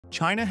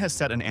China has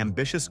set an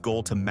ambitious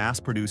goal to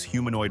mass-produce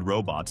humanoid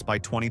robots by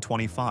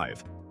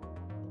 2025.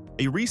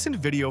 A recent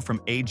video from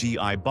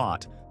AGI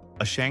Bot,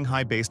 a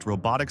Shanghai-based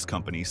robotics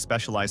company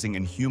specializing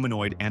in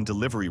humanoid and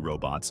delivery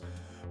robots,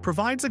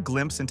 provides a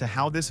glimpse into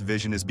how this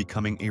vision is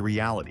becoming a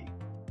reality.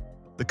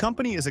 The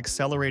company is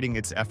accelerating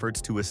its efforts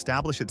to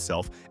establish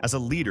itself as a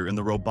leader in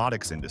the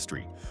robotics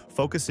industry,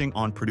 focusing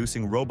on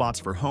producing robots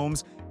for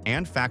homes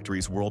and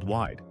factories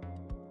worldwide.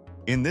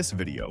 In this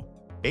video,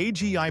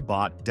 AGI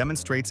Bot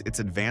demonstrates its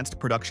advanced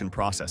production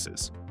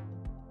processes.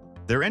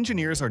 Their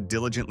engineers are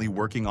diligently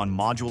working on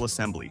module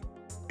assembly,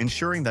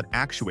 ensuring that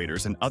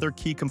actuators and other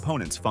key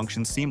components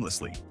function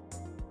seamlessly.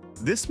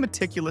 This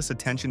meticulous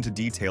attention to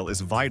detail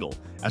is vital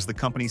as the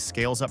company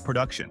scales up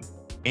production,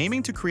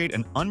 aiming to create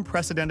an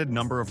unprecedented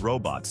number of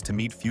robots to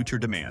meet future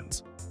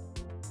demands.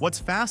 What's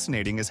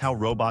fascinating is how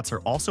robots are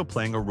also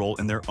playing a role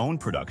in their own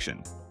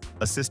production,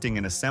 assisting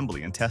in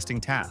assembly and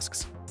testing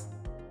tasks.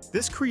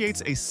 This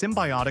creates a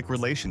symbiotic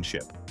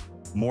relationship.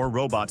 More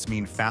robots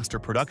mean faster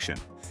production,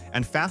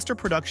 and faster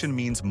production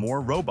means more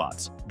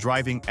robots,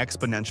 driving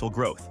exponential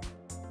growth.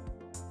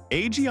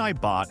 AGI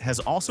Bot has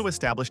also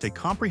established a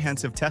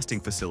comprehensive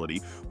testing facility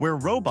where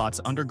robots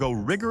undergo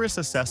rigorous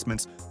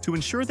assessments to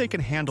ensure they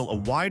can handle a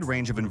wide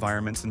range of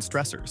environments and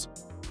stressors.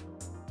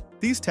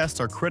 These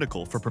tests are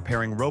critical for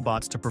preparing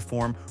robots to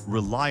perform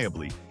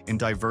reliably in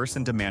diverse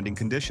and demanding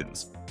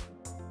conditions.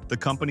 The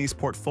company's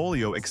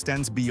portfolio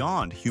extends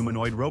beyond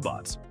humanoid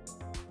robots.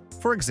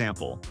 For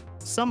example,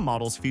 some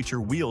models feature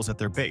wheels at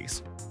their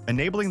base,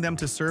 enabling them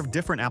to serve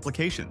different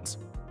applications.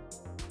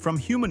 From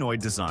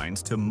humanoid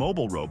designs to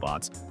mobile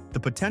robots,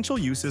 the potential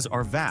uses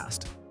are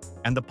vast,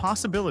 and the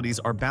possibilities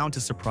are bound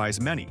to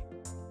surprise many.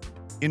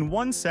 In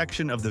one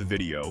section of the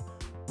video,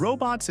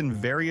 robots in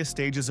various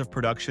stages of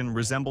production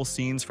resemble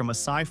scenes from a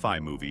sci-fi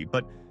movie,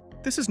 but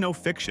this is no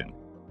fiction.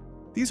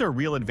 These are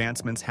real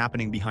advancements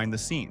happening behind the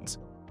scenes.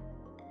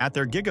 At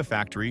their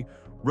gigafactory,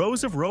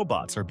 rows of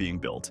robots are being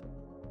built,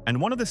 and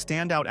one of the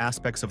standout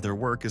aspects of their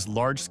work is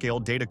large-scale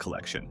data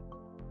collection.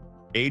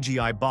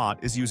 AGI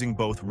Bot is using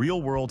both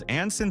real-world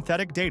and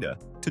synthetic data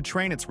to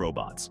train its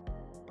robots.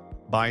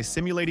 By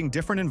simulating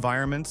different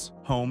environments,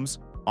 homes,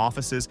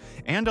 offices,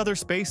 and other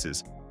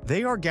spaces,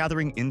 they are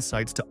gathering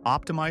insights to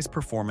optimize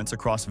performance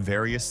across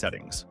various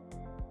settings.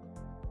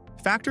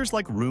 Factors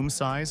like room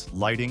size,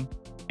 lighting,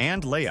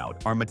 and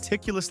layout are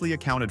meticulously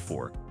accounted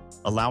for,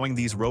 allowing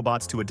these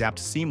robots to adapt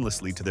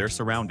seamlessly to their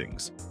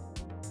surroundings.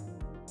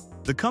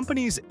 The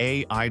company's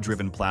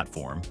AI-driven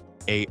platform,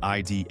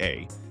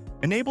 AIDA,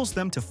 enables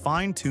them to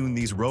fine-tune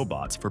these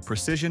robots for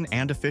precision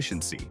and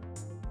efficiency.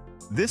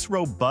 This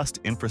robust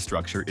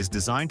infrastructure is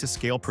designed to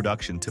scale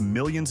production to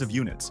millions of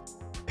units,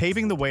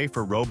 paving the way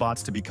for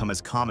robots to become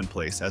as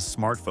commonplace as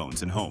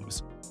smartphones in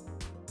homes.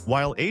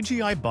 While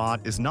AGI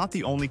Bot is not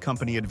the only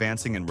company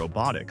advancing in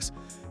robotics,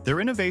 their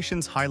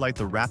innovations highlight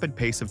the rapid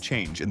pace of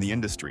change in the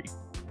industry.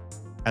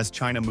 As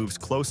China moves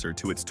closer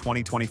to its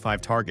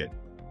 2025 target,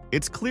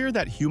 it's clear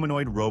that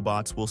humanoid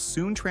robots will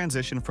soon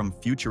transition from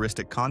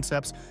futuristic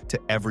concepts to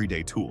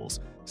everyday tools,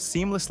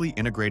 seamlessly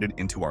integrated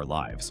into our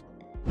lives.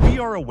 We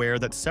are aware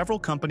that several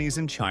companies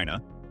in China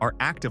are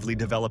actively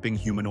developing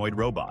humanoid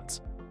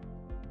robots.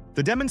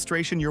 The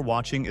demonstration you're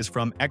watching is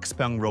from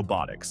Xang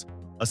Robotics,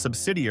 a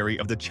subsidiary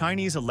of the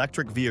Chinese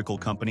electric vehicle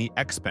company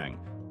Xpeng.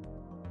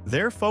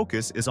 Their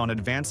focus is on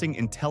advancing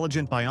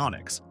intelligent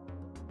bionics.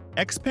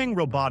 Xpeng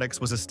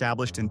Robotics was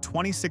established in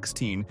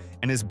 2016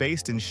 and is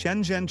based in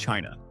Shenzhen,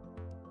 China.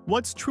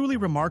 What's truly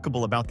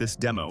remarkable about this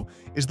demo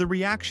is the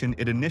reaction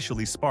it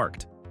initially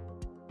sparked.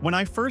 When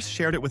I first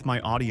shared it with my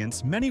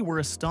audience, many were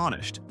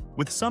astonished,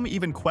 with some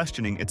even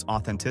questioning its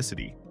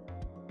authenticity.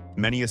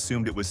 Many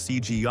assumed it was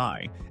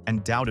CGI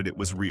and doubted it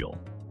was real.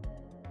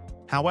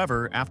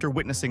 However, after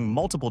witnessing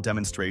multiple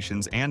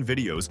demonstrations and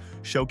videos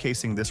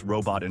showcasing this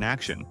robot in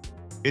action,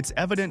 it's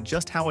evident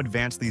just how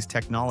advanced these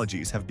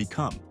technologies have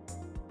become.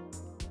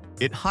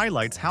 It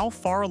highlights how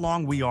far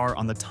along we are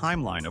on the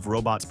timeline of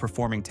robots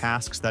performing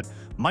tasks that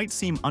might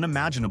seem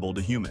unimaginable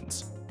to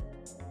humans.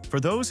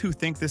 For those who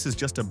think this is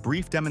just a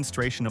brief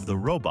demonstration of the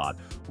robot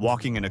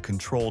walking in a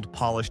controlled,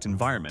 polished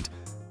environment,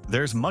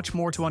 there's much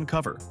more to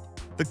uncover.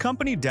 The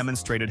company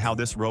demonstrated how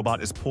this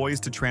robot is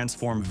poised to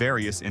transform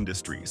various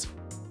industries.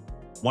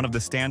 One of the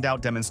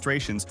standout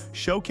demonstrations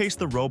showcased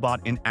the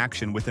robot in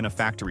action within a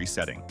factory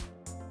setting.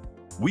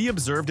 We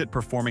observed it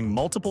performing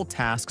multiple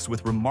tasks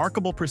with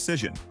remarkable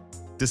precision,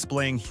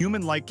 displaying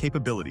human-like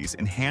capabilities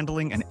in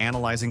handling and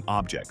analyzing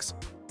objects.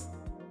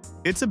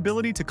 Its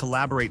ability to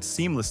collaborate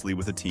seamlessly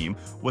with a team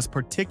was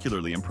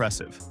particularly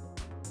impressive.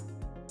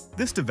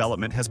 This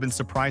development has been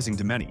surprising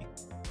to many.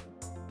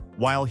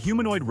 While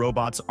humanoid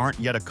robots aren't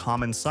yet a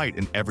common sight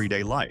in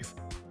everyday life,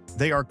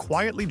 they are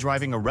quietly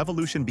driving a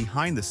revolution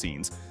behind the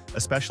scenes,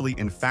 especially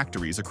in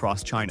factories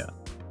across China.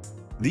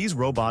 These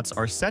robots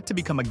are set to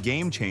become a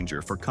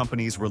game-changer for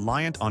companies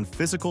reliant on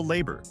physical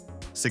labor,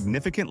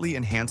 significantly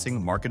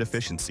enhancing market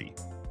efficiency.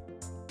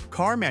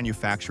 Car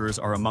manufacturers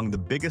are among the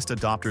biggest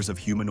adopters of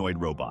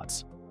humanoid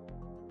robots.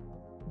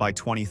 By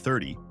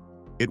 2030,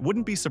 it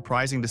wouldn't be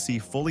surprising to see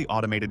fully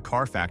automated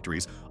car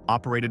factories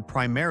operated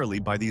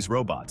primarily by these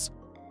robots,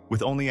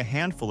 with only a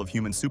handful of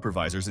human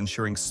supervisors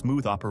ensuring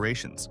smooth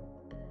operations.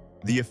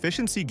 The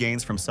efficiency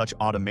gains from such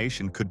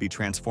automation could be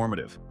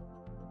transformative.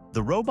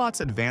 The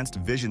robot's advanced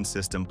vision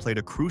system played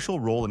a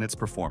crucial role in its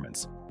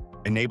performance,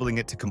 enabling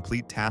it to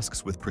complete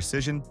tasks with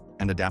precision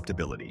and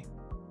adaptability.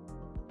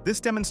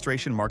 This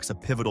demonstration marks a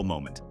pivotal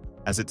moment,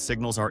 as it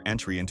signals our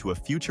entry into a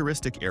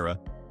futuristic era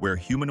where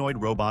humanoid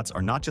robots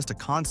are not just a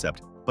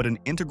concept, but an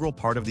integral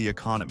part of the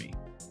economy.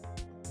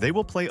 They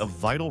will play a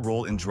vital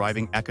role in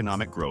driving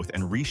economic growth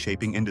and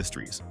reshaping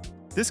industries.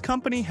 This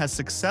company has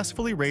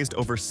successfully raised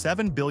over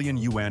 7 billion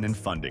yuan in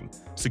funding,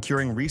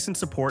 securing recent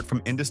support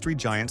from industry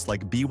giants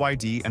like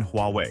BYD and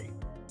Huawei.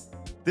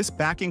 This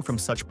backing from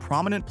such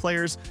prominent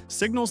players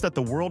signals that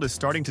the world is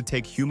starting to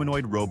take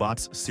humanoid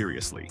robots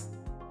seriously.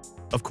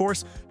 Of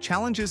course,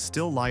 challenges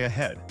still lie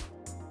ahead.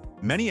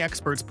 Many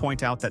experts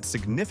point out that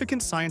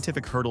significant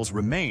scientific hurdles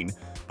remain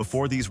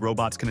before these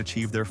robots can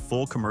achieve their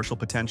full commercial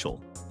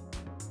potential.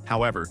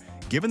 However,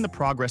 given the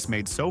progress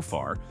made so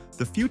far,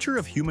 the future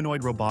of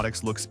humanoid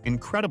robotics looks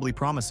incredibly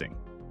promising.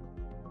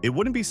 It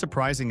wouldn't be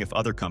surprising if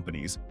other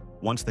companies,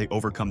 once they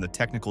overcome the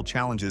technical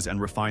challenges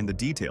and refine the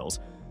details,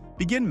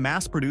 begin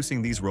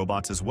mass-producing these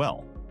robots as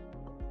well.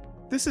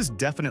 This is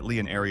definitely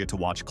an area to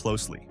watch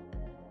closely.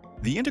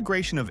 The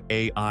integration of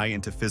AI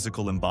into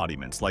physical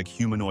embodiments like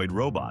humanoid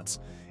robots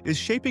is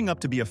shaping up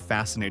to be a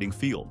fascinating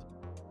field,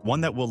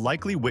 one that will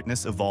likely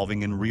witness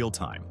evolving in real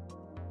time.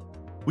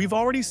 We've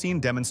already seen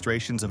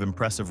demonstrations of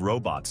impressive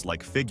robots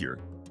like Figure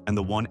and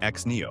the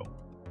 1X Neo.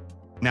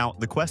 Now,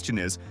 the question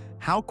is,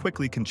 how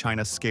quickly can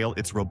China scale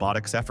its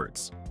robotics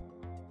efforts?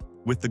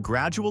 With the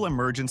gradual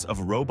emergence of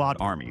robot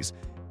armies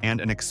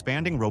and an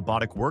expanding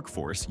robotic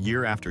workforce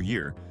year after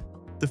year,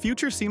 the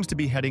future seems to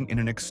be heading in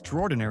an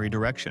extraordinary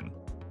direction.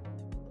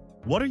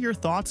 What are your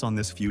thoughts on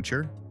this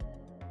future?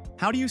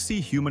 How do you see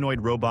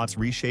humanoid robots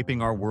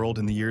reshaping our world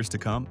in the years to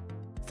come?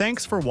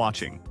 Thanks for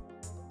watching.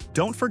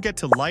 Don't forget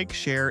to like,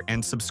 share,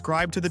 and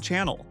subscribe to the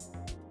channel.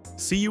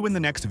 See you in the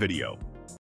next video.